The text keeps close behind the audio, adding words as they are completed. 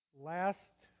Last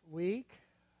week,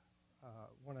 I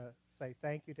want to say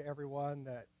thank you to everyone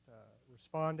that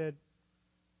responded.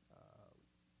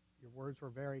 Your words were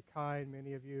very kind.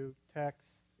 Many of you texts,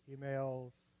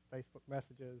 emails, Facebook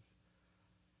messages.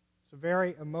 It's a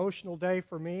very emotional day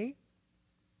for me,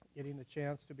 getting the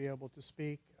chance to be able to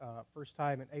speak first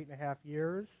time in 8.5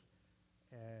 years,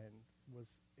 and was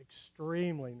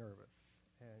extremely nervous,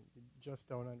 and you just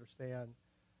don't understand.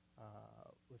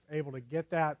 Was able to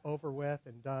get that over with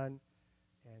and done,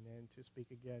 and then to speak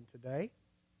again today.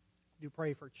 Do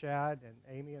pray for Chad and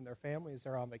Amy and their families.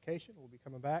 They're on vacation. We'll be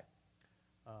coming back.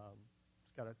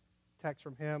 Just got a text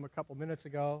from him a couple minutes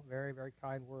ago. Very, very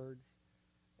kind words.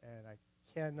 And I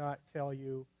cannot tell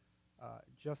you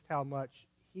just how much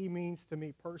he means to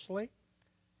me personally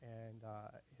and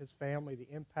his family,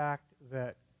 the impact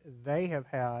that they have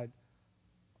had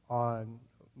on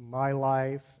my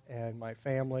life and my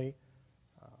family,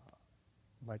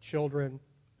 my children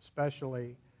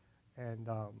especially. And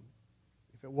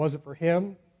if it wasn't for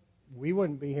him, we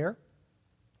wouldn't be here.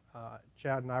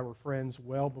 Chad and I were friends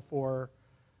well before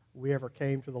we ever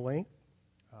came to the Link.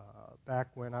 Back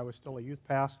when I was still a youth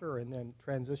pastor and then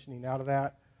transitioning out of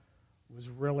that, was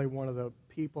really one of the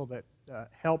people that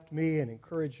helped me and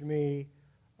encouraged me.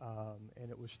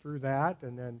 And it was through that.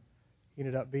 And then he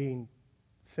ended up being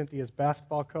Cynthia's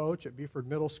basketball coach at Beaufort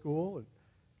Middle School, and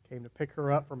came to pick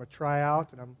her up from a tryout.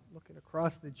 And I'm looking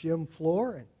across the gym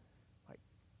floor and like,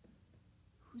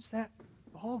 who's that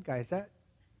bald guy? Is that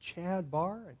Chad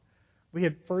Barr? And we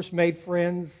had first made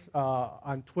friends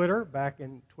on Twitter back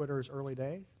in Twitter's early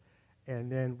days, and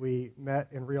then we met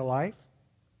in real life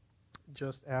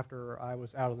just after I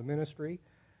was out of the ministry,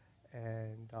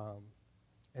 and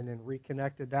then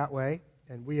reconnected that way.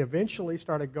 And we eventually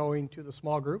started going to the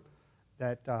small group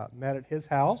that met at his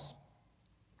house.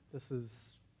 This is,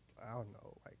 I don't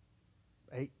know,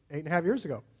 like 8.5 years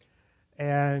ago.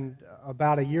 And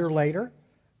about a year later,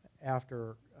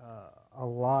 after a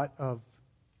lot of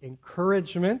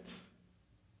encouragement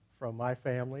from my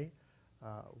family,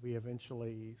 we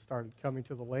eventually started coming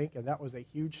to the Link, and that was a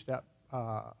huge step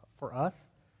for us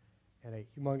and a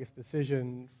humongous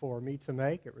decision for me to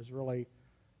make. It was really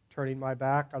turning my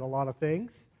back on a lot of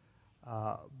things,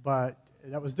 but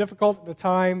that was difficult at the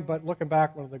time, but looking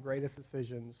back, one of the greatest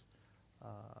decisions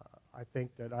I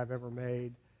think that I've ever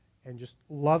made, and just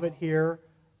love it here.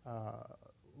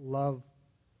 Love,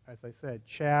 as I said,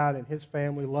 Chad and his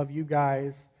family. Love you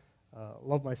guys.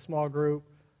 Love my small group.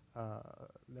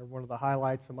 They're one of the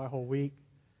highlights of my whole week,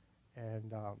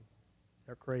 and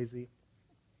they're crazy,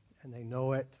 and they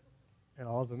know it, and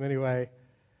all of them anyway.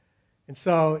 And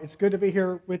so it's good to be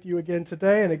here with you again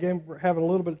today. And again, we're having a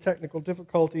little bit of technical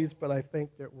difficulties, but I think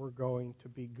that we're going to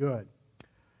be good.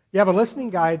 You have a listening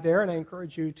guide there, and I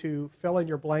encourage you to fill in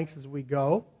your blanks as we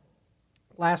go.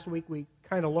 Last week, we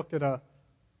kind of looked at a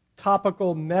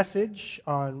topical message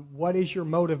on what is your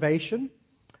motivation.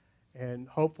 And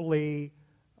hopefully,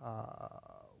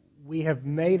 we have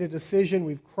made a decision.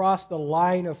 We've crossed the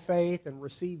line of faith and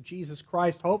received Jesus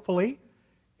Christ, hopefully.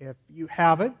 If you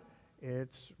haven't,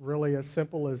 it's really as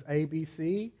simple as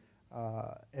ABC.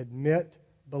 Admit,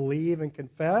 believe, and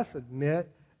confess. Admit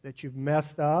that you've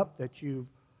messed up, that you've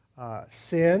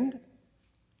sinned,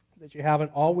 that you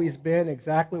haven't always been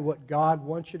exactly what God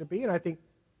wants you to be. And I think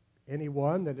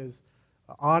anyone that is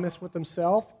honest with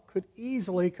himself could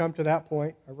easily come to that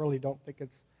point. I really don't think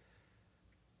it's,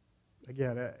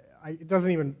 again, I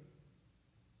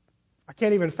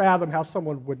can't even fathom how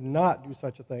someone would not do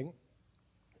such a thing.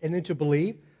 And then to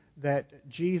believe that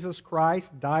Jesus Christ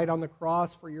died on the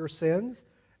cross for your sins,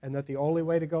 and that the only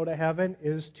way to go to heaven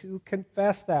is to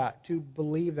confess that, to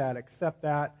believe that, accept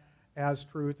that as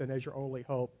truth and as your only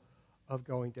hope of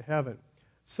going to heaven.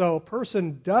 So a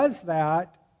person does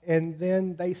that, and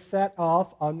then they set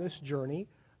off on this journey,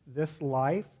 this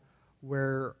life,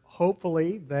 where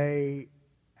hopefully they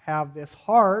have this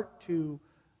heart to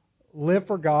live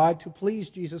for God, to please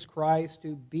Jesus Christ,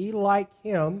 to be like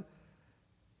Him,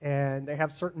 and they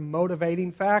have certain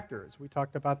motivating factors. We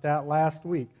talked about that last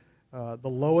week. The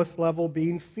lowest level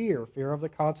being fear of the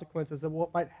consequences of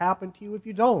what might happen to you if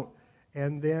you don't.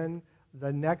 And then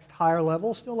the next higher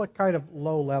level, still a kind of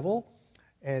low level,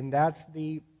 and that's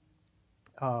the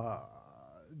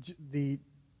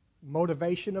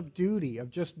motivation of duty, of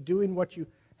just doing what you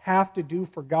have to do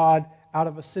for God out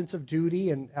of a sense of duty,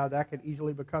 and how that could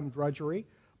easily become drudgery.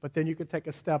 But then you could take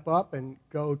a step up and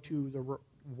go to the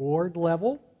reward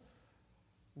level,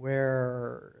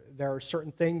 where there are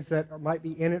certain things that might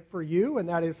be in it for you, and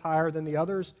that is higher than the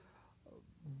others,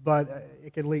 but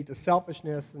it can lead to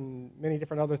selfishness and many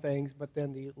different other things. But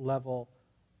then the level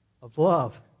of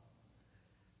love.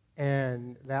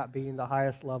 And that being the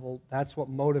highest level, that's what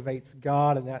motivates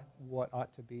God, and that's what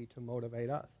ought to be to motivate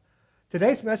us.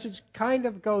 Today's message kind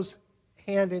of goes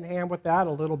hand in hand with that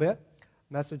a little bit.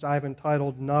 Message I've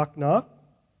entitled Knock Knock.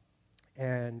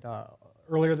 And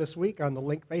earlier this week on the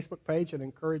Link Facebook page, I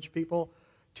encouraged people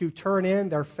to turn in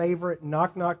their favorite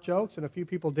knock knock jokes, and a few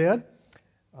people did.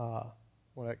 I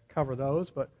want to cover those,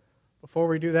 but before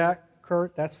we do that,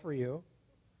 Kurt, that's for you.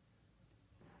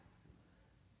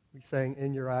 We sang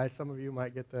In Your Eyes. Some of you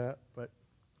might get that, but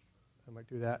I might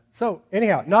do that. So,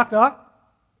 anyhow, knock knock.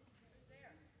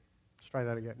 Let's try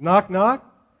that again. Knock knock.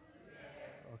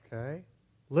 Okay.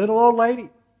 Little old lady.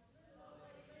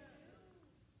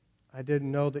 I didn't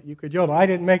know that you could yodel. I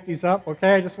didn't make these up,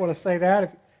 okay? I just want to say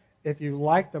that. If you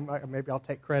like them, maybe I'll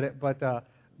take credit. But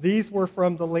these were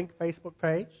from the Link Facebook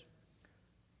page.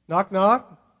 Knock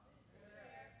knock.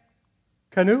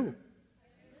 Canoe.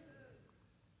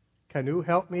 Canoe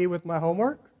help me with my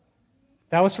homework?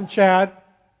 That was from Chad.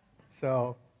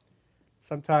 So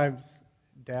sometimes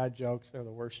dad jokes are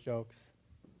the worst jokes.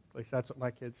 At least that's what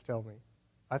my kids tell me.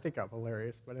 I think I'm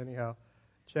hilarious, but anyhow.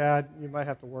 Chad, you might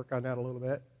have to work on that a little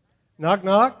bit. Knock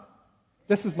knock.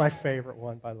 This is my favorite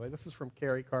one, by the way. This is from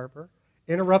Carrie Garber.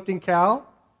 Interrupting cow.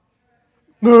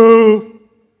 Moo.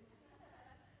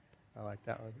 I like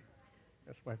that one.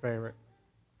 That's my favorite.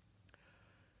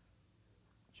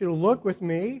 I want you to look with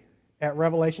me at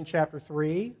Revelation chapter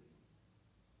 3.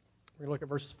 We're going to look at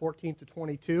verses 14 to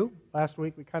 22. Last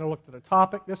week we kind of looked at a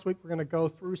topic. This week we're going to go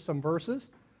through some verses.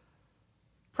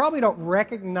 Probably don't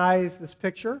recognize this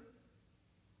picture.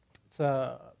 It's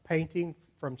a painting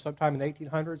from sometime in the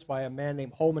 1800s by a man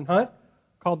named Holman Hunt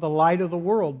called The Light of the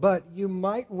World. But you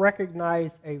might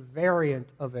recognize a variant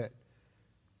of it.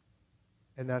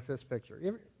 And that's this picture.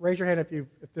 Raise your hand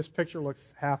if this picture looks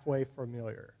halfway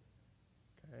familiar.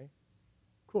 Okay.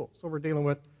 Cool. So we're dealing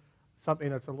with something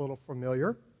that's a little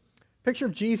familiar. Picture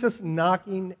of Jesus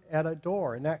knocking at a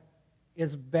door, and that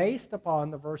is based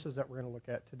upon the verses that we're going to look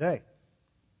at today.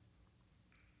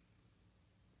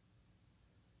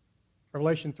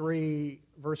 Revelation 3,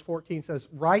 verse 14 says,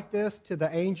 "Write this to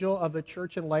the angel of the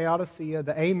church in Laodicea,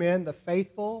 the Amen, the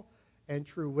faithful and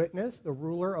true witness, the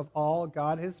ruler of all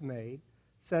God has made,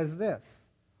 says this,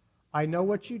 I know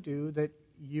what you do, that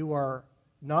you are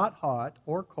not hot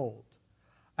or cold.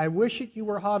 I wish that you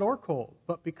were hot or cold,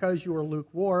 but because you are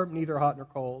lukewarm, neither hot nor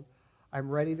cold,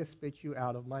 I'm ready to spit you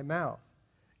out of my mouth.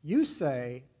 You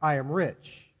say, I am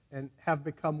rich and have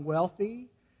become wealthy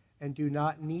and do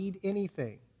not need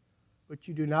anything. But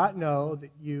you do not know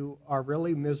that you are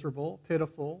really miserable,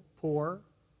 pitiful, poor,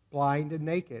 blind, and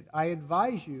naked. I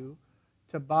advise you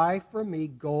to buy from me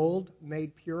gold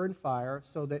made pure in fire,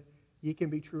 so that ye can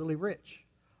be truly rich.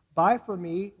 Buy from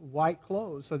me white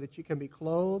clothes, so that you can be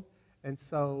clothed, and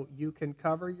so you can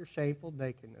cover your shameful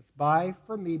nakedness. Buy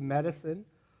from me medicine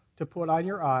to put on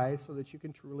your eyes, so that you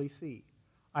can truly see.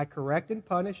 I correct and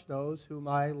punish those whom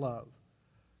I love.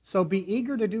 So be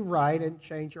eager to do right and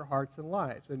change your hearts and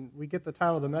lives." And we get the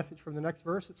title of the message from the next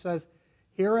verse. It says,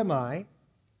 "Here am I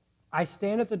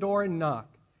stand at the door and knock.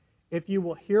 If you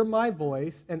will hear my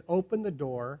voice and open the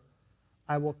door,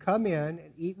 I will come in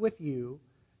and eat with you,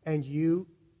 and you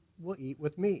will eat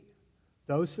with me.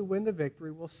 Those who win the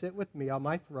victory will sit with me on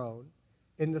my throne,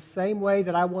 in the same way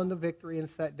that I won the victory and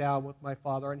sat down with my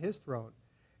Father on his throne.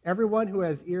 Everyone who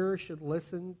has ears should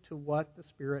listen to what the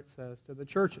Spirit says to the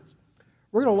churches."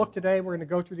 We're going to look today, we're going to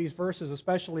go through these verses,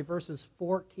 especially verses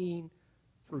 14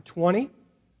 through 20,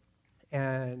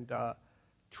 and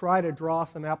try to draw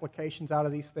some applications out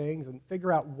of these things and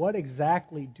figure out what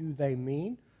exactly do they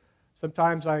mean.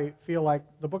 Sometimes I feel like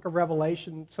the book of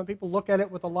Revelation, some people look at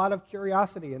it with a lot of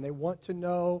curiosity, and they want to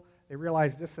know, they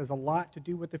realize this has a lot to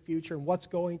do with the future and what's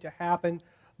going to happen,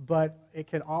 but it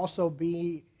can also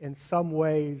be, in some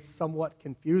ways, somewhat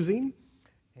confusing.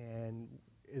 And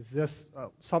is this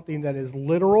something that is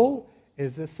literal?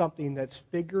 Is this something that's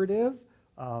figurative?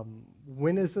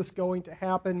 When is this going to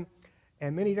happen?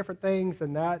 And many different things,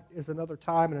 and that is another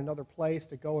time and another place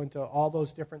to go into all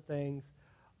those different things.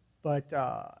 But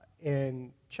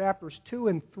in chapters 2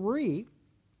 and 3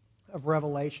 of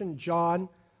Revelation, John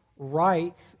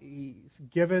writes, he's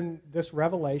given this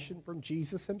revelation from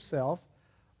Jesus himself.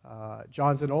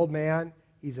 John's an old man.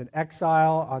 He's in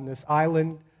exile on this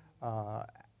island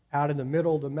out in the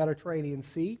middle of the Mediterranean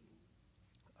Sea,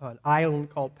 an island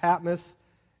called Patmos,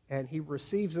 and he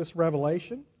receives this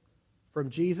revelation from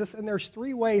Jesus. And there's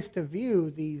three ways to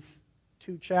view these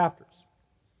two chapters.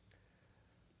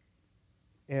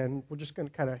 And we're just going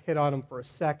to kind of hit on them for a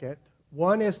second.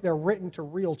 One is they're written to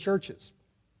real churches.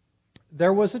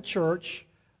 There was a church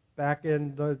back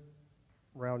in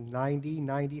around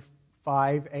 90,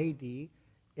 5 AD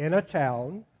in a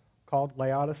town called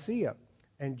Laodicea.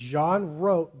 And John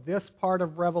wrote this part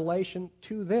of Revelation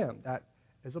to them. That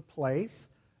is a place,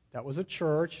 that was a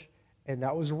church, and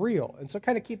that was real. And so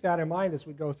kind of keep that in mind as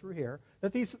we go through here,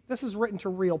 that this is written to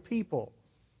real people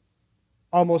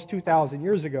almost 2,000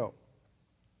 years ago.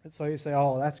 And so you say,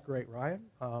 oh, that's great, Ryan.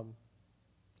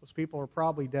 Those people are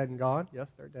probably dead and gone. Yes,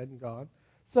 they're dead and gone.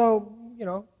 So,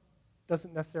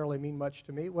 doesn't necessarily mean much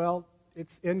to me. Well,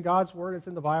 it's in God's Word, it's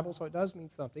in the Bible, so it does mean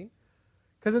something.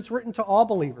 Because it's written to all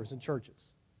believers in churches.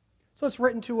 So it's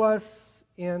written to us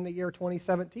in the year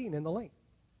 2017 in the link.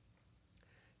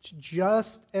 It's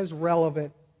just as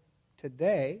relevant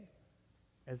today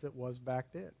as it was back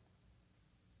then.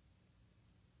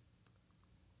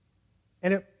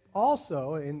 And it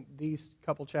also, in these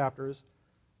couple chapters,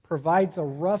 provides a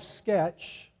rough sketch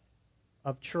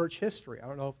of church history. I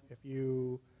don't know if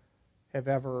you have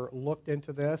ever looked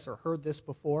into this or heard this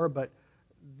before, but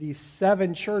these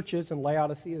 7 churches, and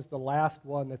Laodicea is the last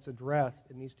one that's addressed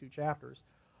in these 2 chapters.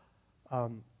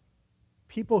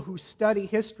 People who study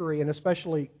history, and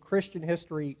especially Christian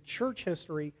history, church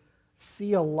history,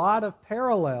 see a lot of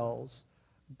parallels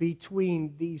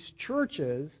between these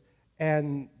churches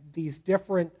and these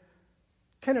different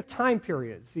kind of time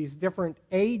periods, these different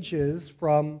ages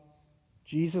from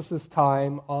Jesus'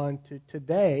 time on to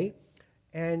today.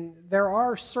 And there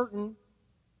are certain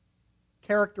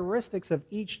characteristics of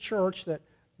each church that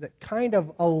kind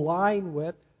of align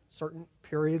with certain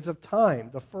periods of time.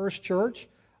 The first church,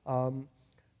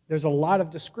 there's a lot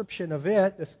of description of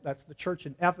it. That's the church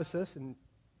in Ephesus in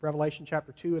Revelation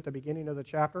chapter 2 at the beginning of the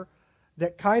chapter,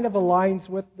 that kind of aligns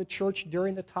with the church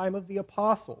during the time of the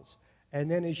apostles. And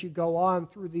then as you go on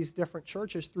through these different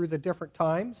churches, through the different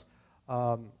times,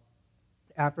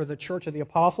 after the church of the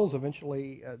apostles,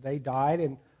 eventually they died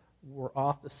and were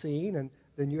off the scene. And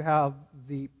then you have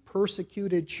the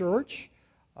persecuted church,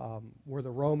 where the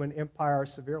Roman Empire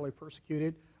severely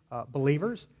persecuted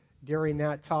believers during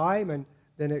that time. And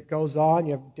then it goes on.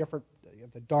 You have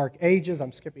the Dark Ages.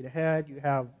 I'm skipping ahead. You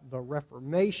have the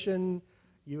Reformation.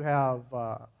 You have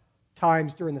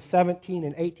times during the 17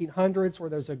 and 1800s where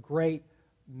there's a great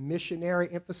missionary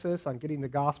emphasis on getting the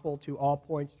gospel to all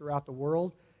points throughout the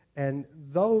world. And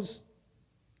those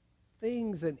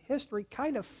things in history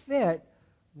kind of fit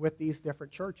with these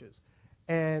different churches.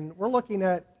 And we're looking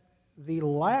at the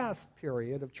last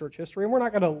period of church history, and we're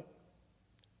not going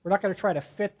to try to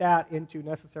fit that into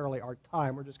necessarily our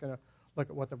time. We're just going to look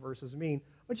at what the verses mean,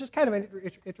 which is kind of an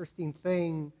interesting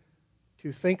thing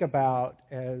to think about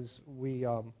as we,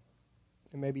 and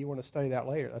maybe you want to study that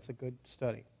later. That's a good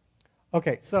study.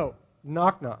 Okay, so,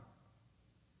 knock knock.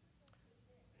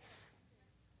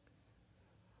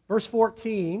 Verse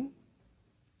 14,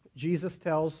 Jesus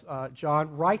tells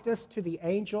John, "Write this to the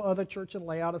angel of the church in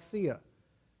Laodicea,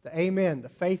 the Amen, the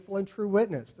faithful and true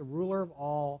witness, the ruler of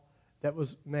all that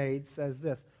was made, says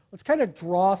this." Let's kind of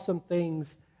draw some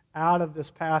things out of this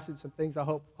passage, some things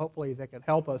hopefully that can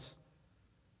help us.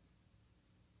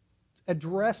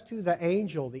 Addressed to the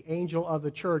angel of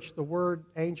the church. The word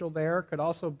angel there could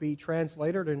also be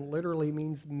translated and literally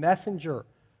means messenger,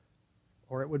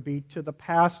 or it would be to the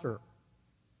pastor.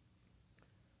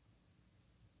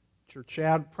 Sure,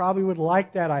 Chad probably would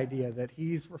like that idea, that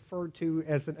he's referred to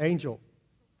as an angel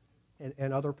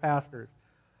and other pastors.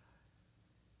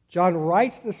 John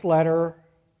writes this letter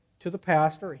to the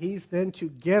pastor. He's then to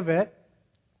give it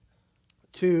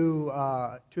to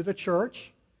the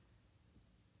church,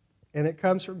 and it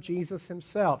comes from Jesus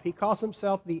himself. He calls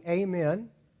himself the Amen,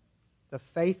 the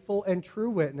faithful and true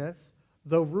witness,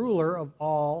 the ruler of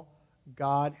all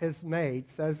God has made,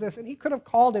 says this. And he could have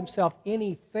called himself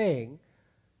anything.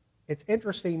 It's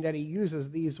interesting that he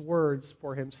uses these words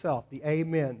for himself, the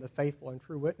Amen, the faithful and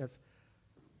true witness,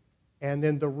 and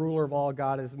then the ruler of all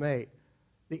God has made.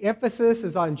 The emphasis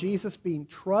is on Jesus being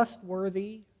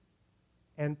trustworthy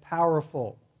and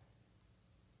powerful.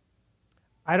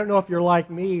 I don't know if you're like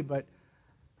me, but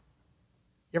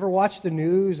you ever watch the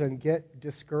news and get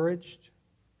discouraged?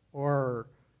 Or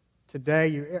today,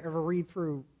 you ever read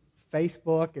through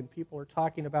Facebook and people are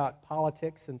talking about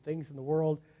politics and things in the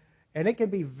world, and it can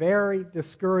be very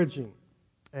discouraging.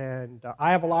 And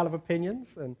I have a lot of opinions,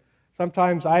 and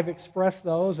sometimes I've expressed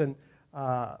those, and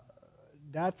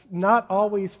that's not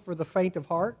always for the faint of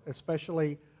heart,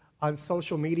 especially on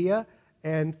social media.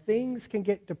 And things can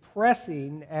get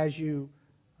depressing as you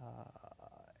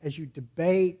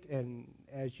debate and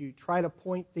as you try to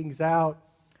point things out,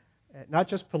 not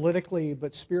just politically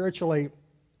but spiritually.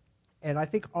 And I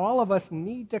think all of us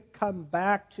need to come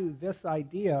back to this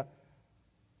idea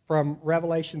from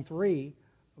Revelation 3,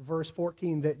 verse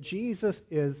 14, that Jesus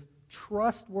is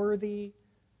trustworthy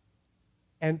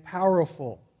and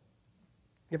powerful.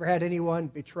 You ever had anyone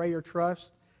betray your trust?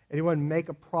 Anyone make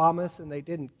a promise and they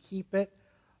didn't keep it?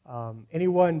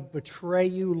 Anyone betray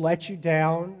you, let you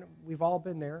down? We've all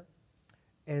been there.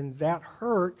 And that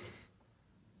hurts.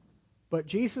 But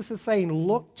Jesus is saying,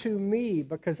 look to me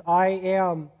because I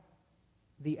am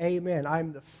the Amen.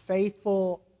 I'm the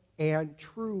faithful and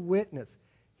true witness.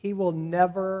 He will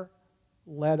never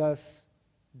let us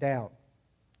down.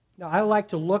 Now, I like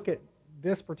to look at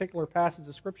this particular passage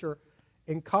of Scripture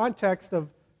in context of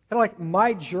kind of like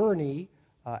my journey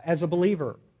as a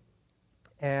believer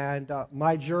and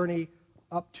my journey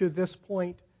up to this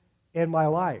point in my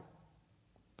life.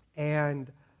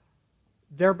 And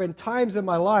there have been times in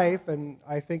my life, and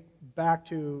I think back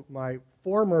to my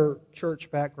former church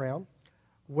background,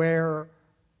 where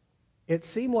it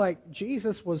seemed like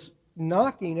Jesus was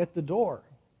knocking at the door.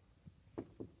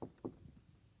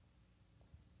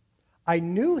 I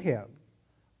knew him,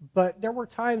 but there were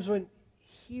times when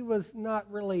he was not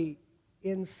really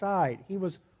inside. He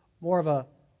was more of a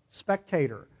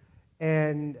spectator.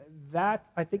 And that,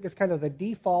 I think, is kind of the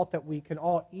default that we can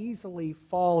all easily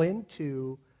fall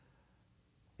into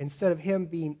instead of him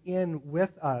being in with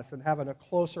us and having a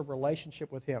closer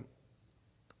relationship with him.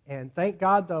 And thank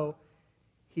God, though,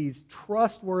 he's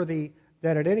trustworthy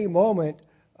that at any moment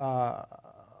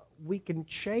we can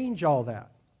change all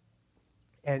that.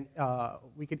 And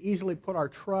we can easily put our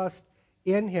trust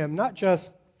in him, not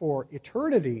just for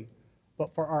eternity,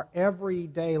 but for our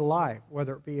everyday life,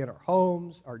 whether it be in our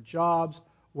homes, our jobs,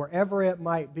 wherever it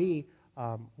might be.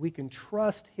 We can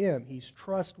trust him. He's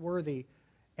trustworthy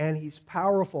and he's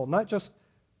powerful. Not just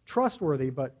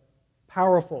trustworthy, but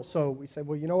powerful. So we say,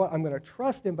 well, you know what? I'm going to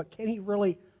trust him, but can he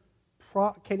really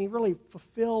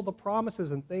fulfill the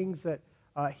promises and things that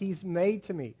he's made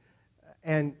to me?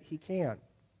 And he can.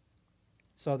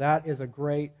 So that is a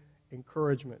great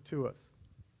encouragement to us.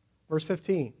 Verse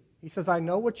 15, he says, I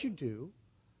know what you do,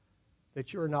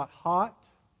 that you are not hot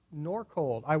nor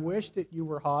cold. I wish that you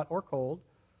were hot or cold,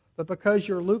 but because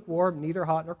you're lukewarm, neither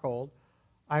hot nor cold,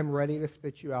 I'm ready to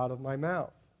spit you out of my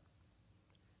mouth.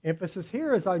 Emphasis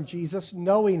here is on Jesus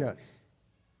knowing us.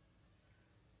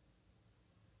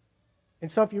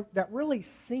 And so if that really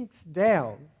sinks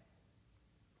down,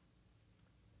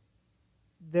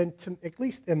 then at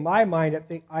least in my mind,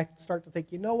 I start to think,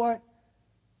 you know what?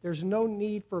 There's no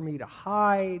need for me to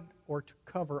hide or to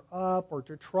cover up or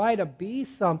to try to be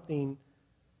something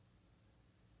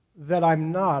that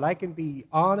I'm not. I can be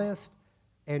honest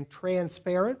and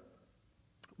transparent.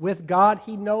 With God,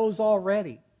 he knows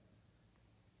already.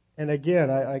 And again,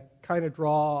 I kind of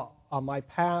draw on my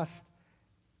past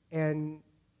and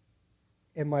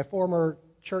in my former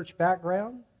church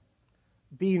background.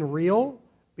 Being real,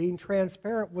 being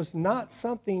transparent was not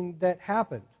something that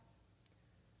happened.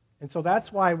 And so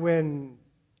that's why when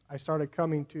I started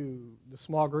coming to the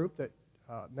small group that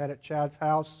met at Chad's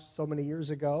house so many years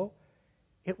ago,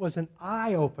 it was an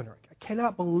eye-opener. I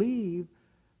cannot believe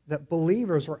that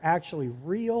believers were actually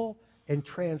real and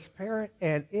transparent,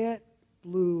 and it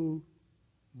blew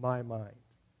my mind.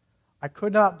 I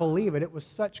could not believe it. It was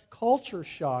such culture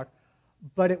shock,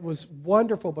 but it was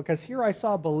wonderful because here I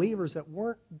saw believers that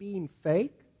weren't being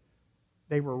fake.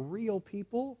 They were real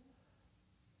people,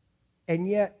 and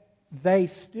yet they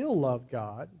still loved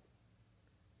God,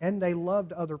 and they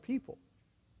loved other people.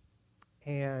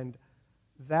 And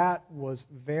that was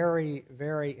very,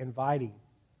 very inviting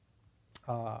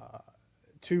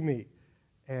to me,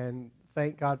 and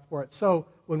thank God for it. So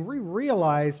when we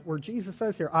realize where Jesus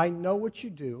says here, I know what you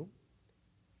do,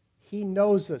 he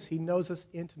knows us. He knows us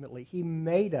intimately. He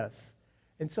made us.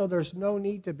 And so there's no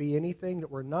need to be anything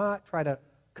that we're not, try to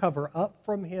cover up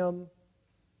from him.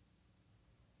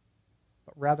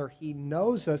 But rather, he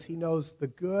knows us. He knows the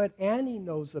good and he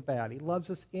knows the bad. He loves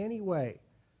us anyway.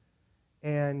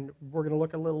 And we're going to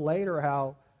look a little later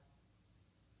how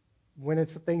when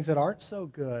it's the things that aren't so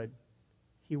good,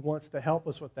 he wants to help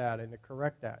us with that and to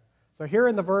correct that. So here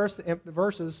in the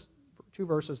two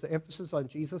verses, the emphasis on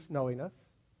Jesus knowing us.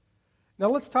 Now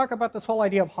let's talk about this whole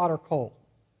idea of hot or cold,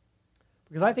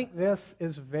 because I think this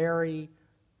is very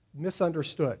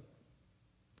misunderstood.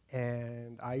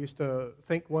 And I used to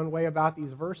think one way about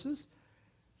these verses,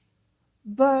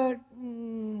 but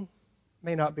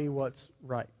may not be what's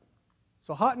right.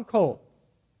 So hot and cold.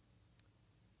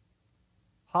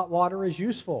 Hot water is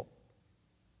useful.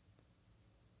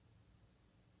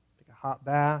 Take a hot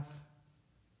bath,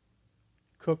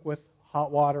 cook with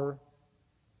hot water,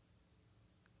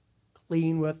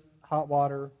 clean with hot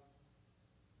water.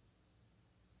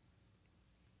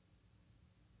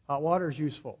 Hot water is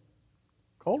useful.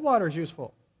 Cold water is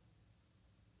useful.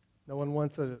 No one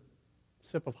wants a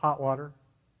sip of hot water.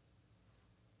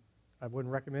 I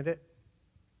wouldn't recommend it.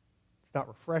 It's not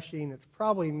refreshing. It's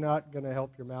probably not going to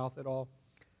help your mouth at all.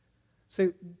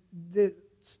 So the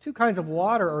two kinds of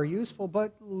water are useful,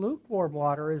 but lukewarm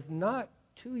water is not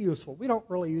too useful. We don't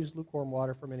really use lukewarm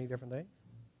water for many different things.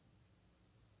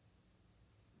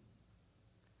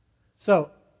 So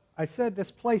I said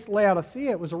this place,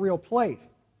 Laodicea, it was a real place.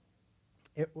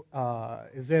 It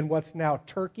is in what's now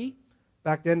Turkey.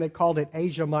 Back then they called it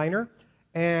Asia Minor.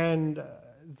 And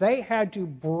they had to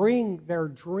bring their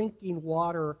drinking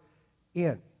water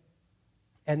in.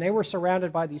 And they were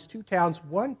surrounded by these two towns.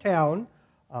 One town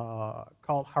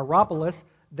called Hierapolis,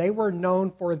 they were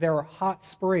known for their hot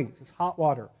springs, it's hot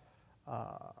water.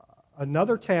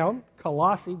 Another town,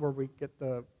 Colossae, where we get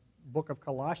the book of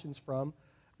Colossians from,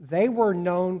 they were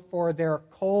known for their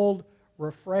cold,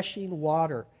 refreshing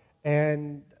water.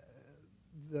 And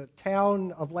the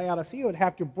town of Laodicea would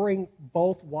have to bring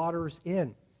both waters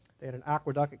in. They had an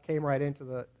aqueduct that came right into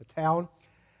the town.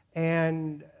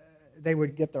 And they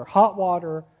would get their hot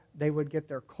water, they would get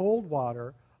their cold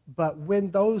water, but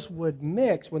when those would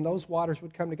mix, when those waters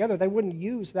would come together, they wouldn't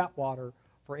use that water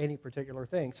for any particular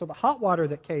thing. So the hot water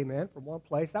that came in from one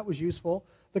place, that was useful.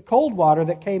 The cold water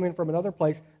that came in from another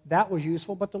place, that was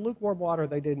useful, but the lukewarm water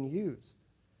they didn't use.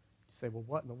 You say, well,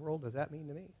 what in the world does that mean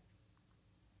to me?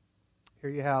 Here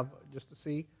you have, just to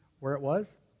see where it was,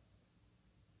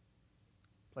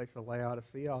 place of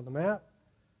Laodicea on the map,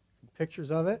 some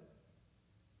pictures of it.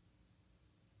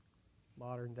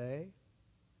 Modern day.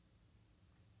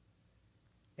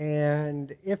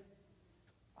 And if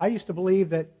I used to believe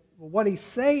that what he's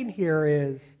saying here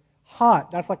is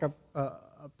hot, that's like a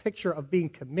picture of being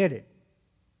committed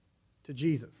to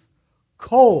Jesus.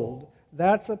 Cold,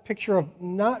 that's a picture of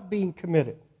not being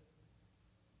committed.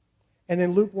 And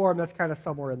then lukewarm, that's kind of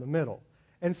somewhere in the middle.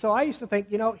 And so I used to think,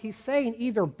 he's saying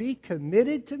either be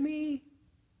committed to me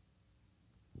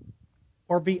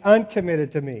or be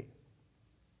uncommitted to me.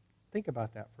 Think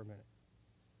about that for a minute.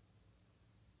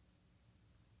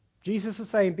 Jesus is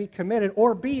saying be committed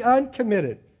or be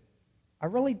uncommitted. I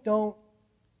really don't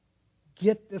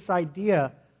get this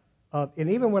idea of, and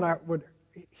even when I would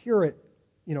hear it,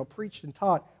 preached and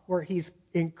taught, where he's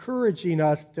encouraging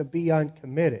us to be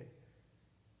uncommitted.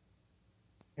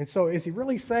 And so is he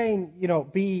really saying,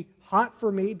 be hot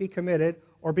for me, be committed,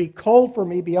 or be cold for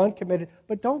me, be uncommitted,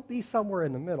 but don't be somewhere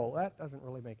in the middle? That doesn't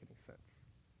really make any sense.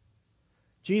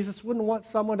 Jesus wouldn't want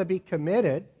someone to be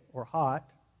committed or hot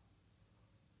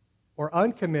or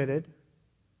uncommitted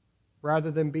rather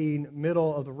than being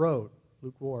middle of the road,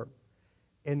 lukewarm,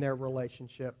 in their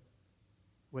relationship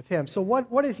with him. So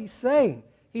what is he saying?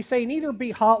 He's saying either be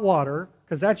hot water,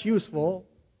 because that's useful,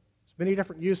 there's many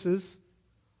different uses,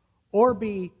 or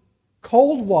be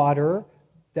cold water,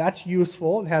 that's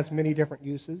useful, it has many different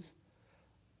uses,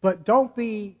 but don't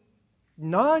be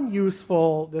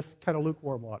non-useful, this kind of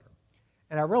lukewarm water.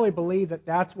 And I really believe that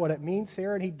that's what it means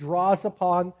here. And he draws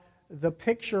upon the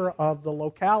picture of the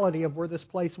locality of where this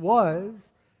place was,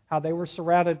 how they were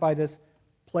surrounded by this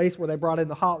place where they brought in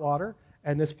the hot water,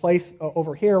 and this place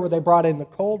over here where they brought in the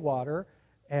cold water.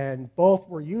 And both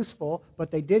were useful,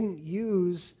 but they didn't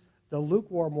use the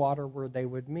lukewarm water where they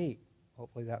would meet.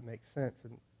 Hopefully that makes sense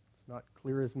and it's not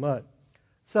clear as mud.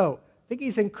 So I think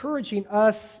he's encouraging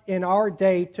us in our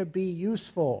day to be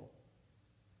useful.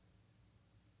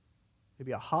 To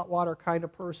be a hot water kind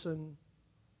of person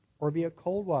or be a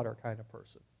cold water kind of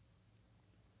person.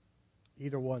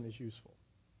 Either one is useful.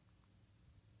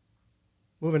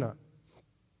 Moving on.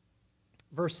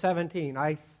 Verse 17,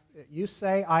 you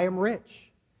say, I am rich,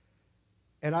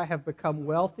 and I have become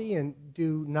wealthy and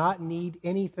do not need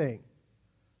anything.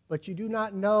 But you do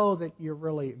not know that you're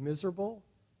really miserable,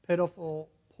 pitiful,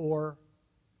 poor,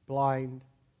 blind,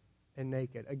 and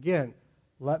naked. Again,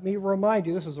 let me remind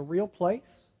you, this is a real place.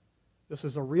 This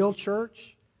is a real church.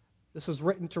 This was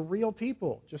written to real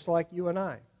people, just like you and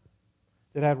I,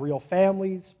 that had real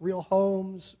families, real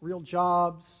homes, real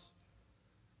jobs,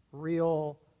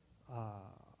 real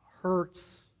hurts,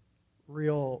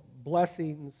 real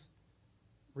blessings,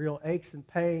 real aches and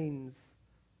pains.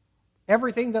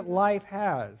 Everything that life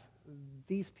has,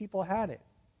 these people had it.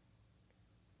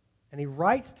 And he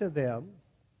writes to them,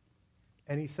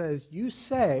 and he says, you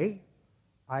say,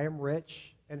 I am rich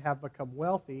and have become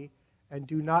wealthy and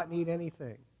do not need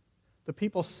anything. The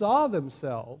people saw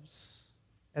themselves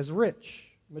as rich,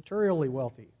 materially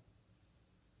wealthy.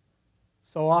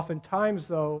 So oftentimes,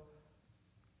 though,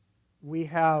 we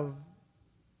have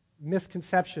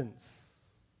misconceptions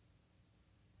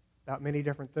about many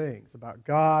different things, about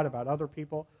God, about other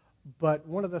people. But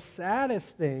one of the saddest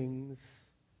things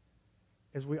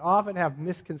is we often have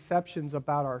misconceptions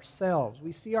about ourselves.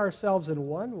 We see ourselves in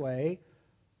one way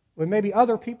when maybe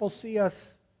other people see us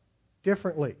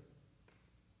differently.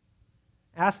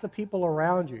 Ask the people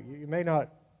around you. You may not,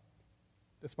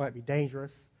 this might be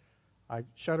dangerous. I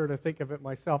shudder to think of it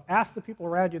myself. Ask the people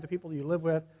around you, the people you live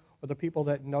with, or the people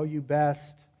that know you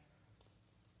best,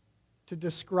 to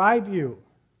describe you.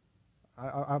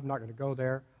 I'm not going to go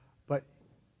there, but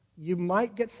you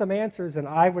might get some answers, and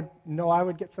I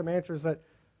would get some answers that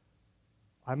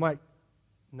I might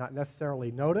not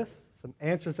necessarily notice, some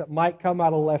answers that might come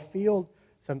out of left field,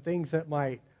 some things that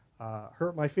might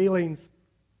hurt my feelings.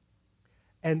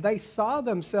 And they saw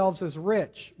themselves as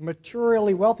rich,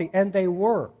 materially wealthy, and they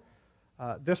were.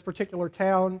 This particular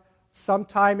town,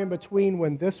 sometime in between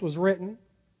when this was written,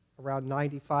 around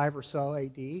 95 or so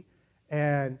AD,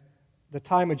 and the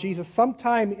time of Jesus,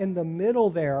 sometime in the middle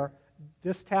there,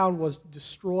 this town was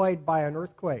destroyed by an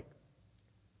earthquake.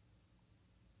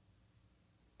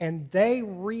 And they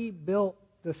rebuilt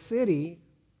the city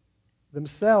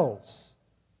themselves.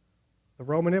 The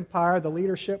Roman Empire, the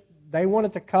leadership, they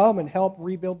wanted to come and help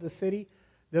rebuild the city.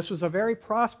 This was a very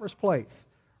prosperous place,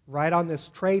 right on this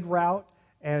trade route.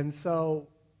 And so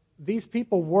these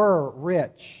people were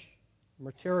rich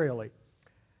materially.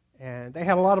 And they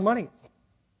had a lot of money.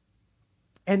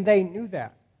 And they knew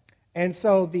that. And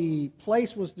so the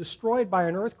place was destroyed by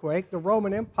an earthquake. The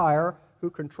Roman Empire, who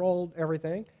controlled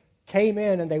everything, came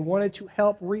in and they wanted to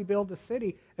help rebuild the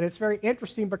city. And it's very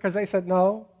interesting because they said,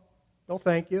 no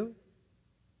thank you.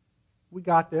 We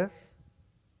got this.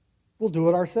 We'll do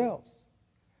it ourselves.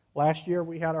 Last year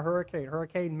we had a hurricane,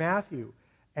 Hurricane Matthew,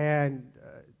 and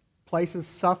places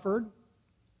suffered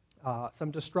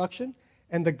some destruction.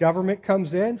 And the government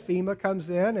comes in, FEMA comes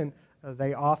in, and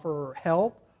they offer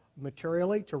help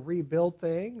materially to rebuild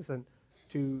things and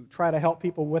to try to help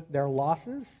people with their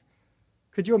losses.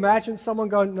 Could you imagine someone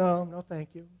going, no, thank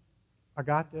you. I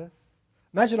got this.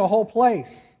 Imagine a whole place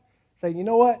saying, you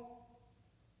know what?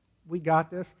 We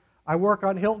got this. I work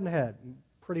on Hilton Head,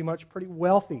 pretty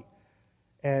wealthy.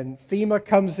 And FEMA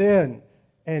comes in,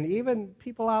 and even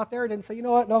people out there didn't say, you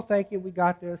know what? No, thank you. We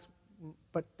got this.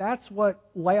 But that's what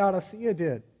Laodicea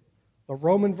did. The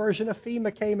Roman version of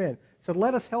FEMA came in, said,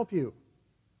 let us help you.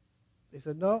 They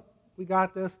said, no, we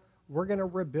got this. We're going to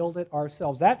rebuild it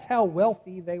ourselves. That's how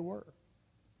wealthy they were.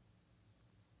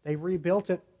 They rebuilt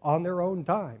it on their own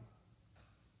dime.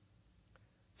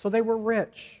 So they were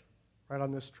rich, right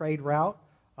on this trade route,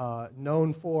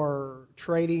 known for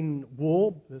trading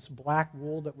wool, this black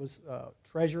wool that was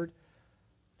treasured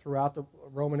throughout the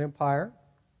Roman Empire.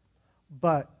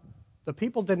 But the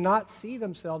people did not see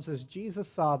themselves as Jesus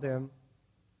saw them,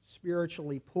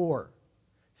 spiritually poor.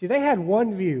 See, they had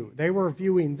one view. They were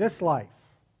viewing this life,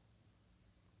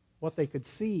 what they could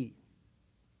see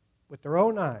with their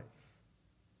own eyes.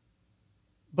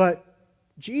 But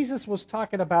Jesus was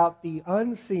talking about the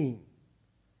unseen,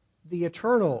 the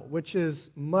eternal, which is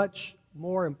much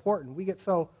more important. We get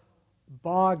so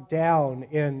bogged down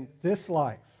in this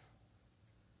life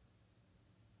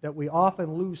that we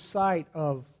often lose sight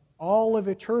of all of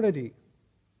eternity,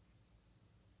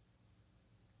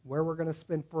 where we're going to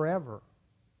spend forever.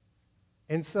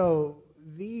 And so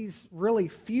these really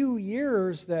few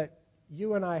years that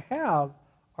you and I have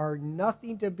are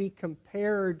nothing to be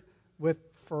compared with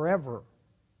forever.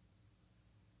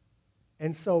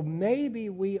 And so maybe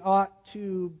we ought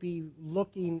to be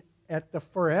looking at the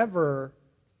forever,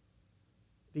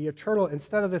 the eternal,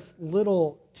 instead of this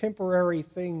little temporary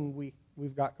thing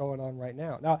we've got going on right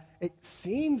now. Now, it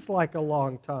seems like a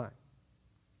long time.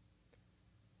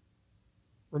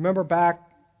 Remember back,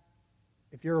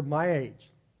 if you're my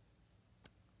age,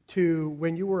 to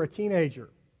when you were a teenager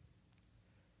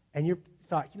and you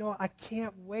thought, I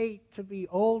can't wait to be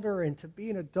older and to be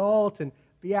an adult and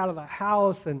be out of the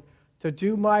house and to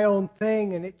do my own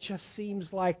thing, and it just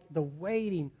seems like the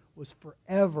waiting was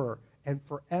forever and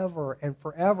forever and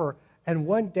forever. And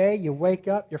one day you wake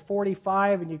up, you're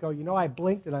 45, and you go, I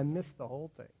blinked and I missed the whole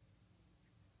thing.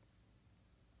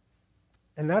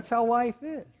 And that's how life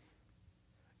is.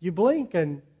 You blink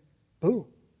and boom.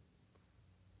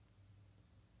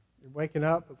 You're waking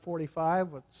up at 45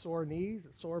 with sore knees,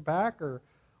 a sore back, or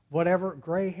whatever,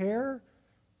 gray hair,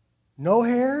 no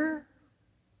hair,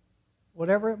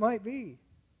 whatever it might be.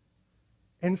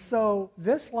 And so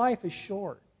this life is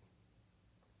short.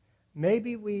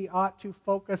 Maybe we ought to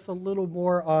focus a little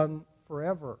more on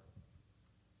forever,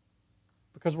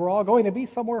 because we're all going to be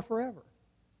somewhere forever.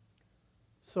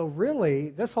 So really,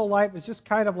 this whole life is just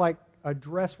kind of like a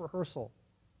dress rehearsal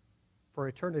for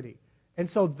eternity. And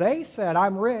so they said,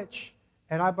 I'm rich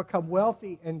and I become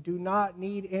wealthy and do not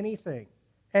need anything.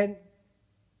 And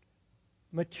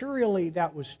Materially,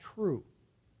 that was true.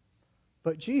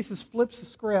 But Jesus flips the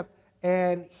script,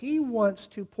 and he wants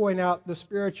to point out the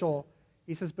spiritual.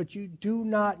 He says, but you do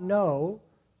not know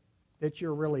that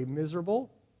you're really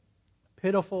miserable,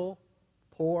 pitiful,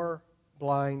 poor,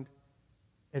 blind,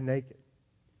 and naked.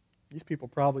 These people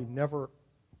probably never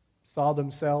saw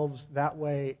themselves that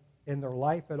way in their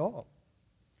life at all.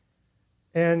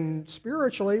 And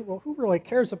spiritually, well, who really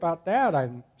cares about that?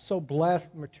 I'm so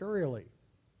blessed materially.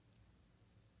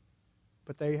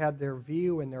 But they had their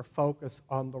view and their focus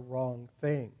on the wrong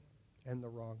thing and the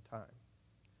wrong time.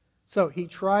 So he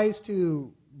tries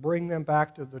to bring them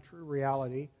back to the true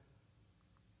reality.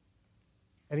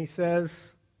 And he says,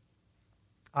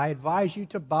 I advise you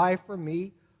to buy from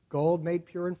me gold made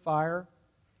pure in fire,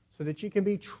 so that you can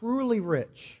be truly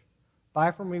rich.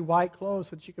 Buy from me white clothes,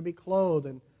 so that you can be clothed,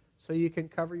 and so you can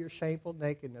cover your shameful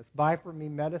nakedness. Buy from me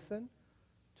medicine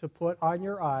to put on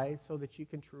your eyes, so that you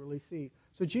can truly see.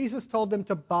 So Jesus told them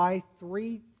to buy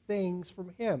 3 things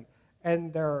from him.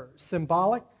 And they're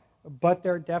symbolic, but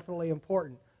they're definitely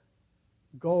important.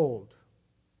 Gold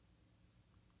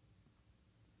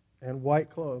and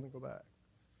white clothes. Let me go back.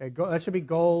 Okay, that should be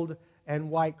gold and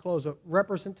white clothes. A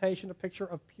representation, a picture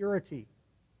of purity.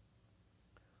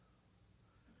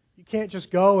 You can't just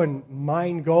go and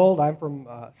mine gold. I'm from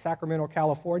Sacramento,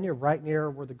 California, right near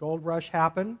where the gold rush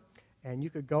happened. And you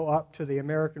could go up to the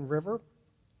American River.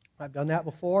 I've done that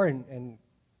before, and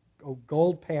go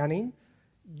gold panning.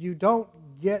 You don't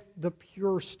get the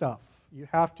pure stuff. You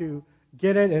have to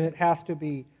get it, and it has to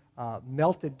be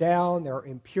melted down. There are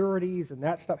impurities, and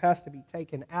that stuff has to be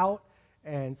taken out.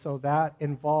 And so that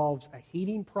involves a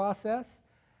heating process.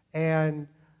 And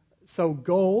so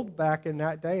gold, back in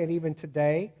that day and even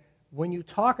today, when you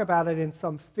talk about it in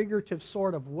some figurative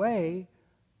sort of way,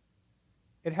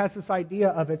 it has this idea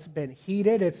of it's been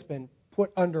heated, it's been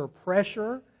put under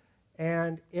pressure,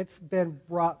 and it's been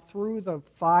brought through the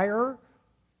fire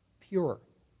pure.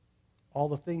 All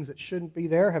the things that shouldn't be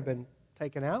there have been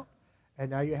taken out,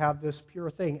 and now you have this pure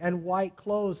thing. And white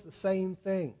clothes, the same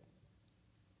thing.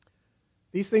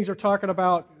 These things are talking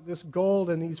about this gold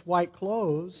and these white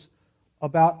clothes,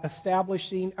 about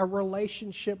establishing a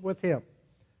relationship with him.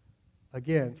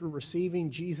 Again, through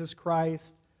receiving Jesus Christ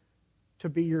to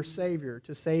be your Savior,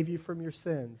 to save you from your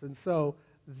sins. And so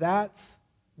that's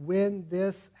when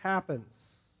this happens.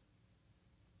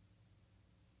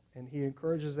 And he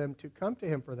encourages them to come to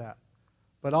him for that.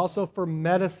 But also for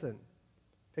medicine,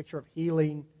 picture of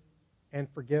healing and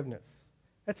forgiveness.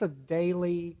 That's a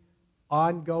daily,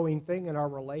 ongoing thing in our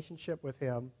relationship with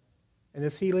him. And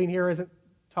this healing here isn't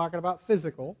talking about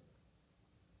physical.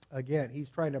 Again, he's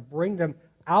trying to bring them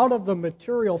out of the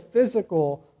material,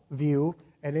 physical view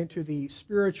and into the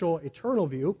spiritual, eternal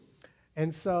view.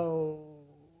 And so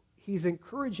he's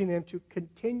encouraging them to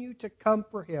continue to come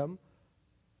for him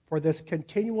for this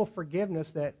continual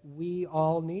forgiveness that we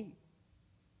all need.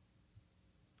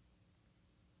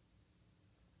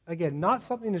 Again, not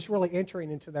something that's really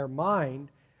entering into their mind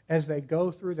as they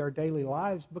go through their daily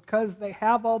lives, because they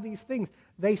have all these things.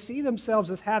 They see themselves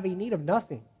as having need of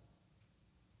nothing.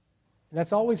 And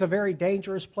that's always a very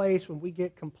dangerous place when we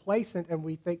get complacent and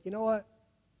we think, you know what?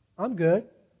 I'm good.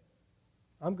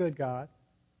 I'm good, God.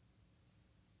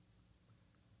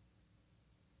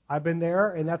 I've been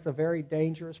there, and that's a very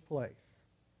dangerous place.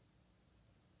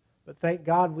 But thank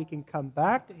God we can come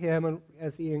back to him, and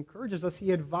as he encourages us,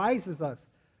 he advises us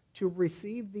to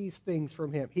receive these things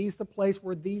from him. He's the place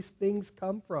where these things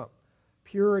come from.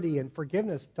 Purity and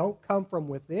forgiveness don't come from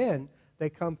within, they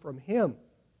come from him.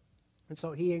 And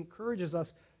so he encourages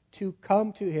us to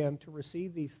come to him to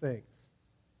receive these things.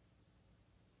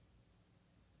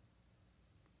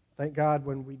 Thank God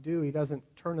when we do, he doesn't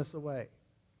turn us away.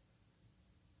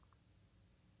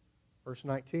 Verse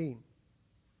 19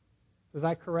 says,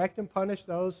 I correct and punish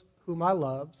those whom I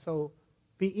love, so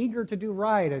be eager to do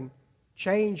right and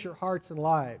change your hearts and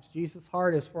lives. Jesus'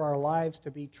 heart is for our lives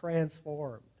to be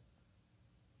transformed.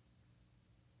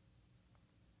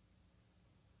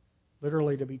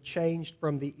 Literally to be changed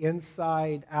from the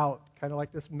inside out, kind of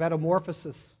like this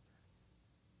metamorphosis.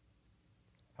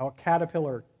 How a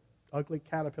caterpillar, ugly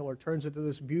caterpillar, turns into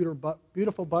this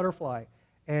beautiful butterfly.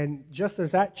 And just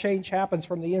as that change happens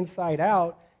from the inside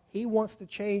out, he wants to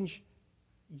change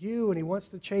you and he wants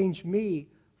to change me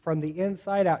from the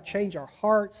inside out. Change our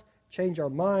hearts, change our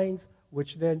minds,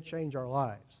 which then change our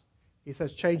lives. He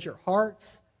says, change your hearts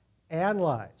and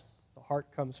lives. The heart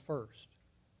comes first.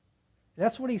 And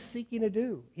that's what he's seeking to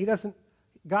do.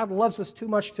 God loves us too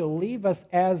much to leave us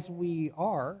as we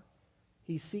are.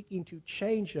 He's seeking to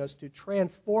change us, to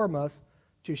transform us,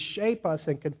 to shape us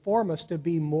and conform us to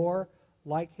be more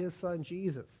like his Son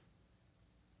Jesus.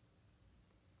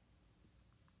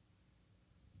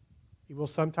 He will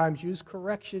sometimes use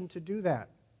correction to do that.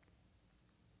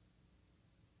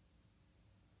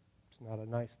 It's not a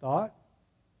nice thought.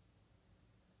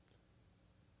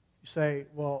 You say,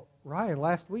 well, Ryan,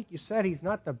 last week you said he's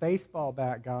not the baseball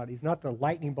bat God. He's not the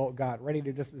lightning bolt God, ready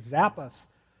to just zap us.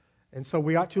 And so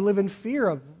we ought to live in fear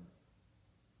of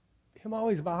him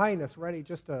always behind us, ready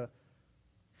just to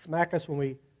smack us when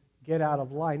we get out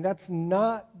of line. That's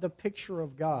not the picture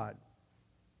of God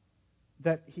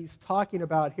that he's talking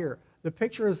about here. The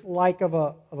picture is like of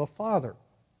a father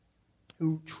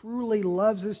who truly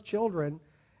loves his children,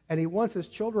 and he wants his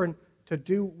children to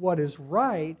do what is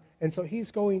right, and so he's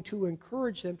going to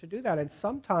encourage them to do that. And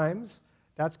sometimes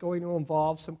that's going to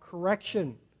involve some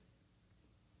correction.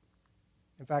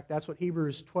 In fact, that's what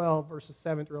Hebrews 12, verses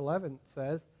 7 through 11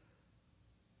 says.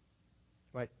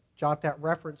 You might jot that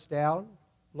reference down,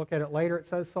 look at it later. It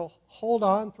says, so hold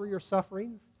on through your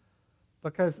sufferings,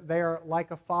 because they are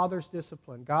like a father's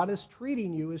discipline. God is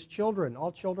treating you as children.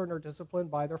 All children are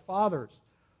disciplined by their fathers.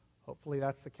 Hopefully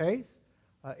that's the case.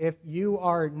 If you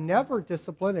are never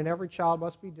disciplined, and every child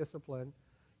must be disciplined,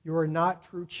 you are not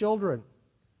true children.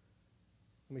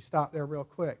 Let me stop there real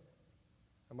quick.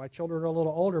 And my children are a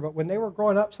little older, but when they were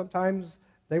growing up, sometimes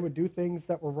they would do things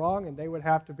that were wrong, and they would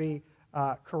have to be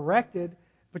corrected.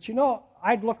 But you know,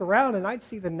 I'd look around, and I'd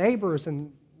see the neighbors,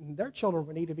 and their children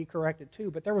would need to be corrected too.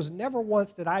 But there was never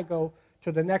once did I go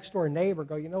to the next door neighbor and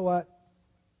go, you know what,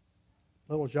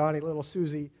 little Johnny, little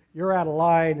Susie, you're out of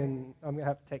line, and I'm going to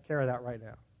have to take care of that right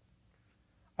now.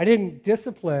 I didn't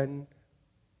discipline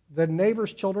the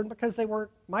neighbor's children because they weren't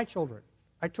my children.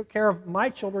 I took care of my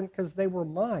children because they were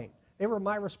mine. They were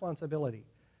my responsibility.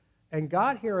 And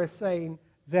God here is saying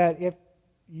that if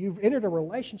you've entered a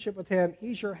relationship with Him,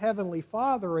 He's your heavenly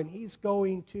Father, and He's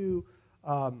going to,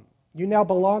 you now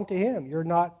belong to Him. You're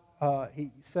not,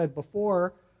 He said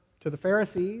before to the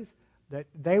Pharisees that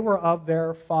they were of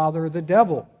their father, the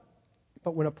devil.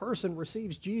 But when a person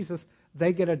receives Jesus,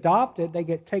 they get adopted, they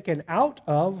get taken out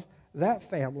of that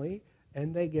family,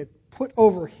 and they get put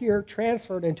over here,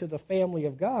 transferred into the family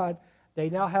of God. They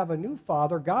now have a new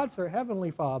father. God's their heavenly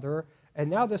Father,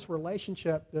 and now this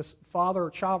relationship, this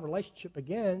father-child relationship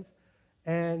begins,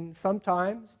 and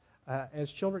sometimes, as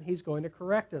children, He's going to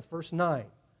correct us. Verse 9.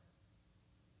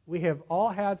 We have all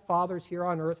had fathers here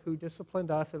on earth who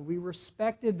disciplined us, and we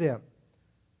respected them.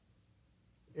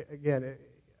 Again,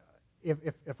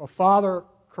 if a father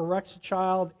corrects a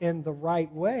child in the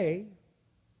right way,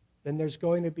 then there's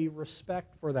going to be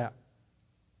respect for that.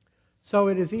 So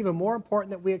it is even more important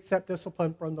that we accept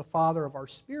discipline from the Father of our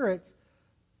spirits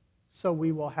so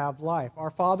we will have life.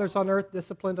 Our fathers on earth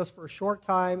disciplined us for a short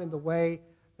time in the way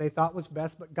they thought was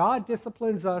best, but God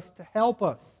disciplines us to help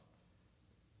us.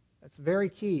 That's very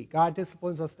key. God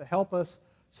disciplines us to help us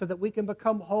so that we can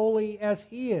become holy as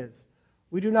He is.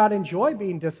 We do not enjoy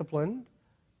being disciplined.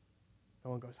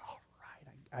 No one goes, all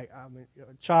right, I'm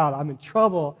a child, I'm in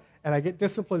trouble, and I get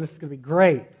disciplined, this is going to be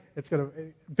great. It's going to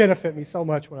benefit me so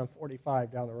much when I'm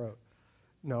 45 down the road.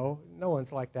 No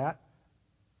one's like that.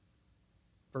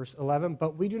 Verse 11,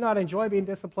 but we do not enjoy being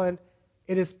disciplined.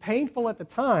 It is painful at the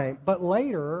time, but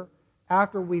later,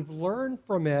 after we've learned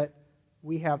from it,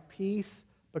 we have peace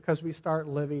because we start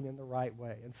living in the right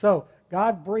way. And so,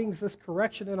 God brings this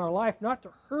correction in our life not to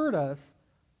hurt us,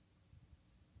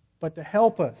 but to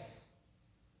help us.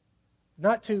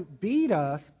 Not to beat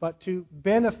us, but to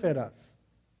benefit us.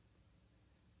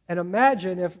 And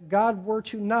imagine if God were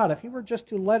to not, if He were just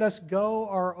to let us go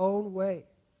our own way.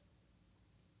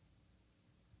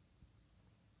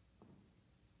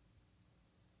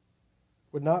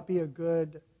 Would not be a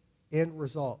good end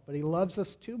result. But He loves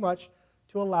us too much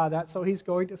to allow that, so He's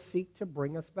going to seek to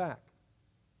bring us back.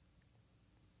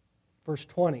 Verse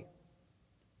 20.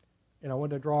 And I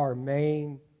want to draw our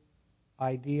main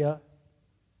idea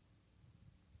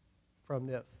from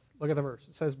this. Look at the verse.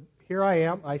 It says, here I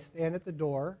am, I stand at the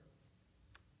door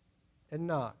and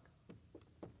knock.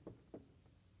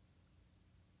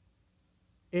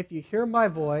 If you hear my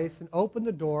voice and open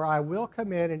the door, I will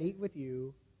come in and eat with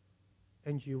you,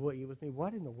 and you will eat with me.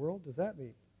 What in the world does that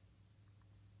mean?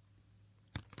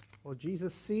 Well,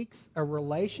 Jesus seeks a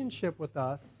relationship with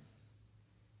us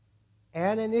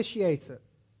and initiates it.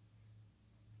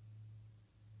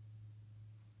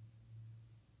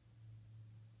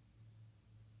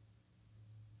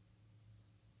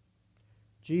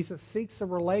 Jesus seeks a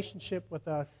relationship with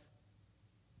us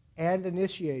and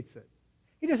initiates it.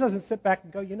 He just doesn't sit back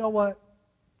and go, you know what?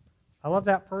 I love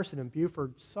that person in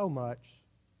Buford so much.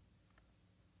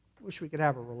 I wish we could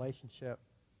have a relationship.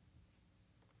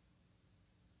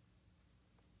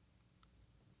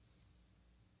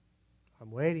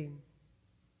 I'm waiting.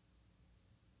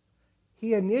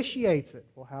 He initiates it.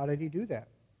 Well, how did he do that?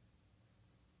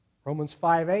 Romans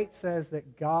 5:8 says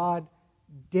that God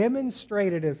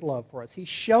demonstrated his love for us. He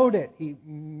showed it. He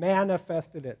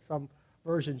manifested it. Some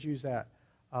versions use that.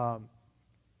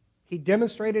 He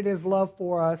demonstrated his love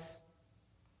for us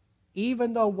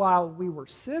even though while we were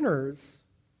sinners,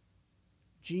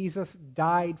 Jesus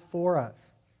died for us.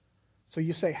 So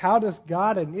you say, how does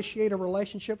God initiate a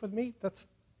relationship with me? That's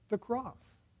the cross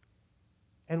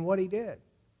and what he did.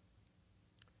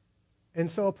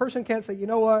 And so a person can't say, you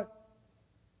know what?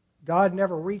 God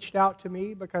never reached out to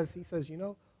me, because he says,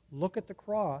 look at the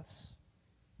cross.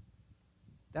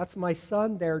 That's my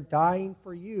son there dying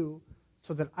for you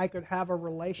so that I could have a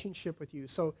relationship with you.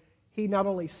 So he not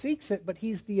only seeks it, but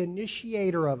he's the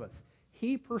initiator of us.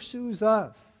 He pursues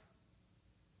us.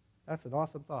 That's an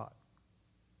awesome thought.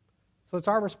 So it's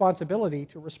our responsibility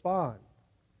to respond.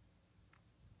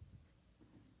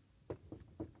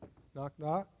 Knock,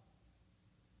 knock.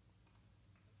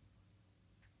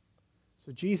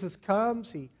 So Jesus comes,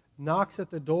 he knocks at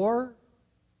the door.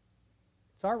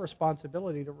 It's our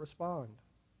responsibility to respond.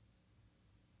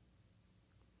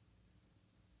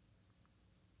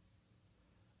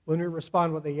 When we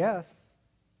respond with a yes,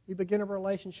 we begin a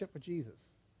relationship with Jesus.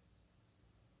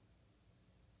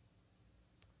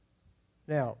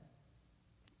 Now,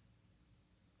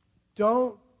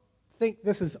 don't think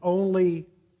this is only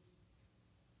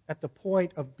at the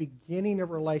point of beginning a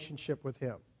relationship with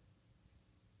him.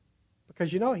 Because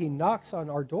he knocks on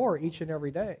our door each and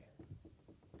every day.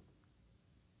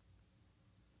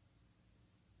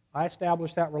 I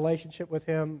established that relationship with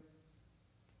him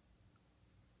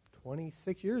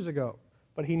 26 years ago.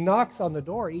 But he knocks on the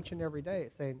door each and every day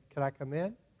saying, can I come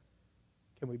in?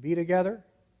 Can we be together?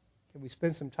 Can we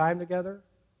spend some time together?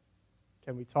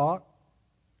 Can we talk?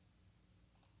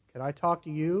 Can I talk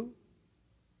to you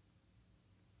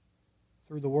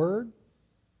through the Word?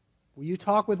 Will you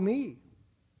talk with me?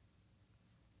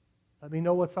 Let me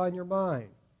know what's on your mind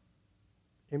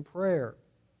in prayer.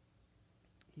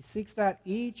 He seeks that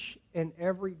each and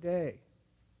every day.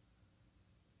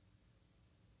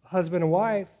 Husband and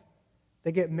wife,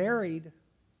 they get married.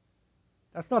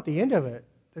 That's not the end of it.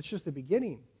 That's just the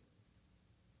beginning.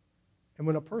 And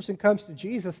when a person comes to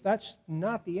Jesus, that's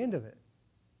not the end of it.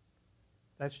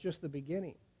 That's just the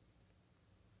beginning.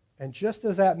 And just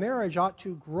as that marriage ought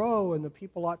to grow and the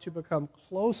people ought to become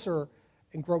closer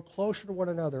and grow closer to one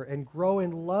another and grow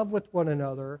in love with one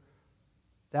another,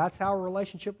 that's how a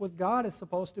relationship with God is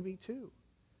supposed to be too.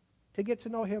 To get to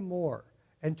know him more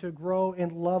and to grow in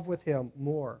love with him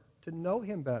more, to know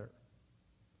him better.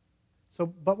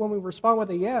 But when we respond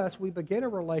with a yes, we begin a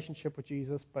relationship with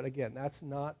Jesus, but again, that's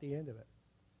not the end of it.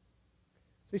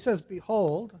 So he says,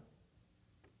 behold,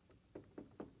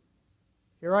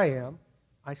 here I am.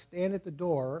 I stand at the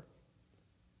door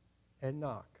and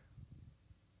knock.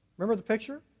 Remember the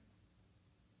picture?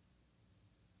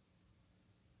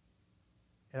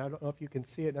 And I don't know if you can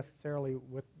see it necessarily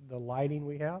with the lighting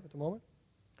we have at the moment.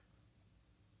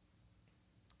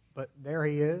 But there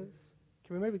he is.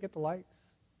 Can we maybe get the lights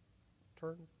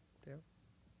turned down?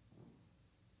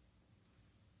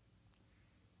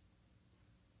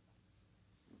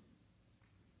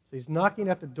 So he's knocking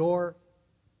at the door.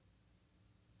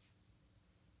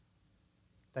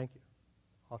 Thank you.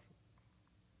 Awesome.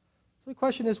 So the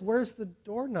question is, where's the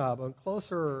doorknob? On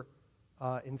closer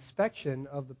inspection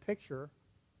of the picture,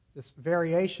 this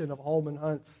variation of Holman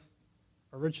Hunt's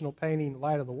original painting,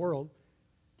 Light of the World,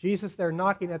 Jesus there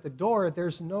knocking at the door,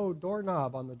 there's no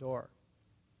doorknob on the door.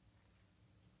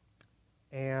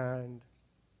 And,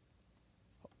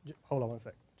 hold on one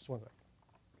second, just one second.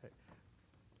 Okay.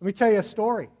 Let me tell you a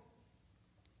story.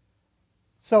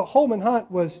 So Holman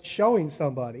Hunt was showing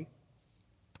somebody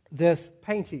this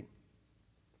painting.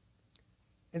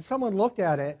 And someone looked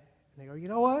at it, and they go, you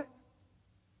know what?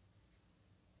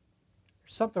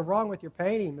 There's something wrong with your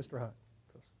painting, Mr. Hunt.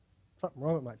 Something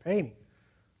wrong with my painting.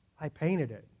 I painted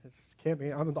it. It can't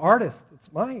be. I'm an artist.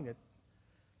 It's mine.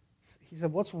 He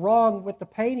said, what's wrong with the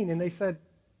painting? And they said,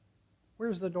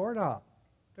 where's the doorknob?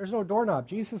 There's no doorknob.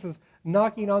 Jesus is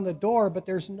knocking on the door, but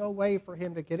there's no way for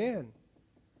him to get in.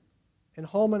 And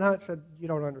Holman Hunt said, you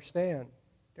don't understand.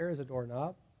 There is a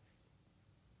doorknob.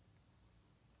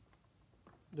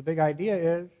 The big idea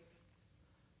is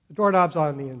the doorknob's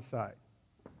on the inside.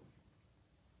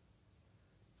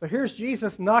 So here's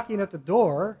Jesus knocking at the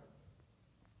door.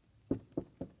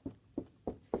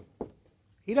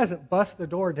 He doesn't bust the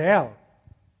door down.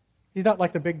 He's not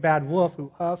like the big bad wolf who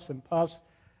huffs and puffs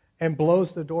and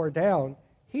blows the door down.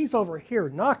 He's over here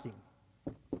knocking.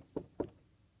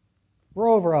 We're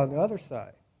over on the other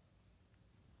side.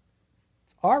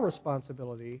 It's our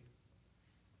responsibility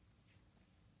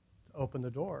to open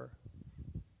the door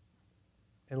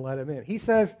and let him in. He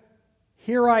says,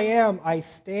 "Here I am. I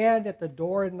stand at the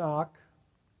door and knock.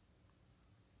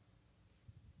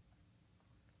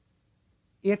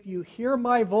 If you hear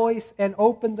my voice and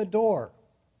open the door,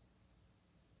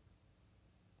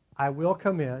 I will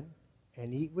come in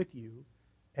and eat with you,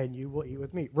 and you will eat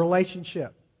with me."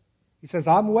 Relationship. He says,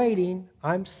 I'm waiting,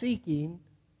 I'm seeking,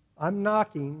 I'm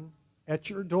knocking at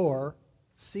your door,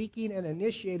 seeking and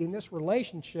initiating this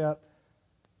relationship.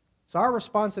 It's our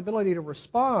responsibility to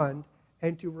respond,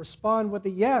 and to respond with a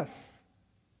yes.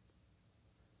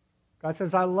 God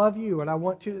says, I love you, and I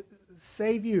want to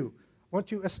save you. I want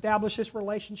to establish this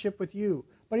relationship with you.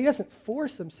 But He doesn't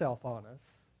force Himself on us.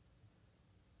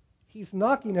 He's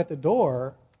knocking at the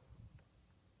door,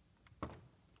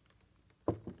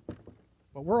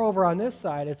 but we're over on this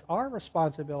side. It's our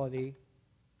responsibility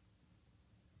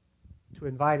to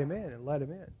invite Him in and let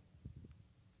Him in.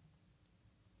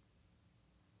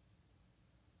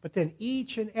 But then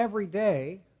each and every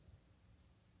day,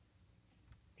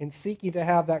 in seeking to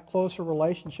have that closer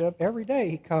relationship, every day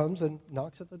He comes and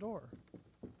knocks at the door.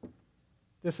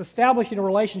 This establishing a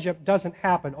relationship doesn't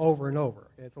happen over and over.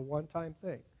 It's a one-time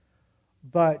thing.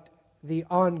 But the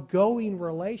ongoing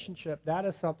relationship, that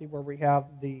is something where we have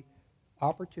the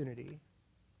opportunity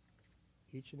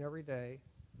each and every day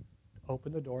to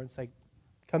open the door and say,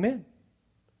 come in.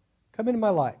 Come into my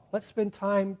life. Let's spend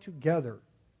time together.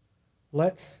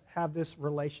 Let's have this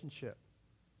relationship.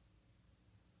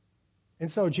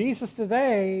 And so Jesus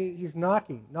today, He's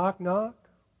knocking. Knock, knock.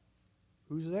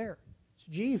 Who's there? It's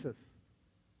Jesus.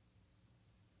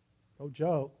 No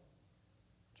joke.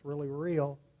 It's really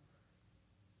real.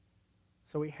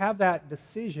 So we have that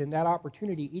decision, that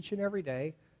opportunity each and every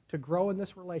day to grow in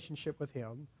this relationship with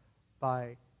Him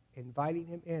by inviting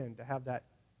Him in to have that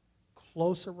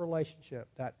closer relationship,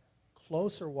 that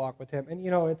closer walk with Him. And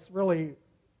it's really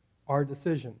our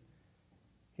decision.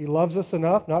 He loves us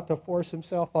enough not to force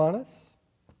Himself on us.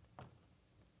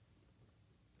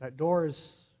 That door is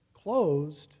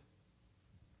closed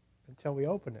until we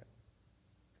open it.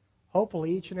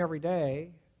 Hopefully each and every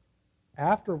day,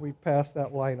 after we pass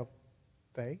that line of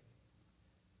faith,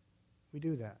 we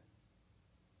do that.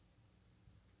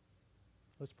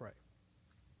 Let's pray.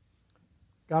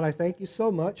 God, I thank You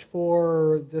so much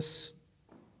for this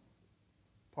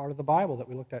part of the Bible that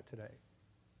we looked at today.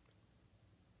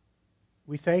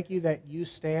 We thank You that You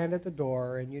stand at the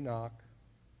door and You knock,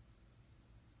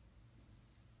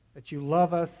 that You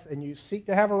love us and You seek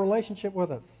to have a relationship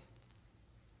with us.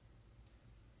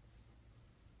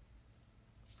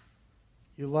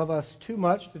 You love us too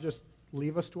much to just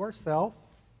leave us to ourselves.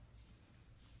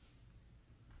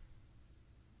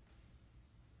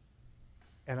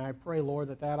 And I pray, Lord,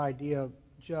 that idea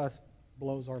just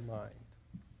blows our mind.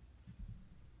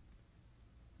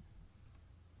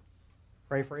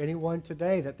 Pray for anyone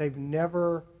today that they've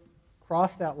never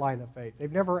crossed that line of faith.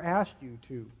 They've never asked You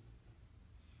to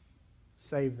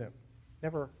save them.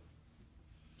 Never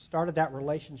started that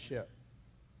relationship.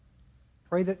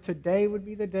 Pray that today would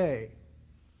be the day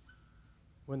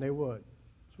when they would.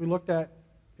 As we looked at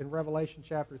in Revelation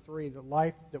chapter 3, the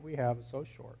life that we have is so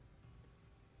short.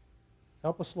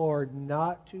 Help us, Lord,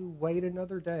 not to wait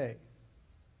another day,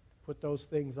 put those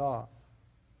things off.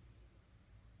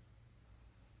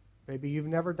 Maybe you've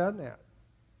never done that.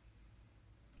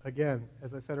 Again,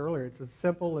 as I said earlier, it's as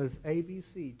simple as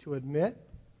ABC, to admit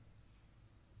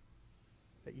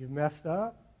that you've messed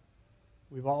up.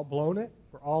 We've all blown it.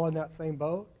 We're all in that same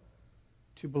boat.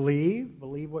 To believe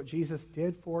what Jesus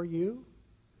did for you.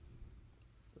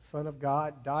 The Son of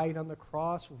God died on the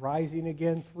cross, rising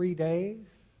again 3 days.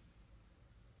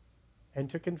 And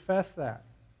to confess that.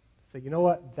 Say, you know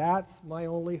what? That's my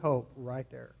only hope right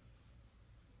there.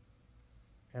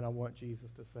 And I want Jesus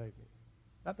to save me.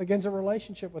 That begins a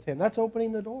relationship with Him. That's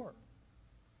opening the door.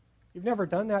 If you've never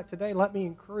done that today, let me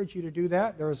encourage you to do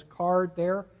that. There's a card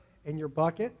there in your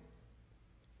bucket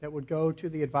that would go to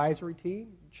the advisory team,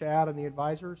 Chad and the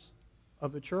advisors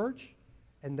of the church,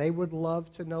 and they would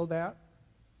love to know that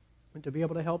and to be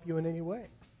able to help you in any way.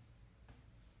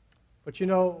 But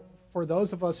for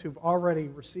those of us who've already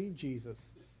received Jesus,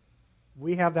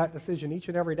 we have that decision each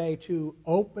and every day to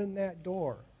open that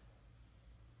door.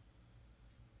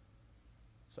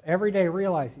 So every day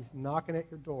realize He's knocking at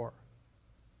your door.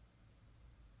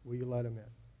 Will you let Him in?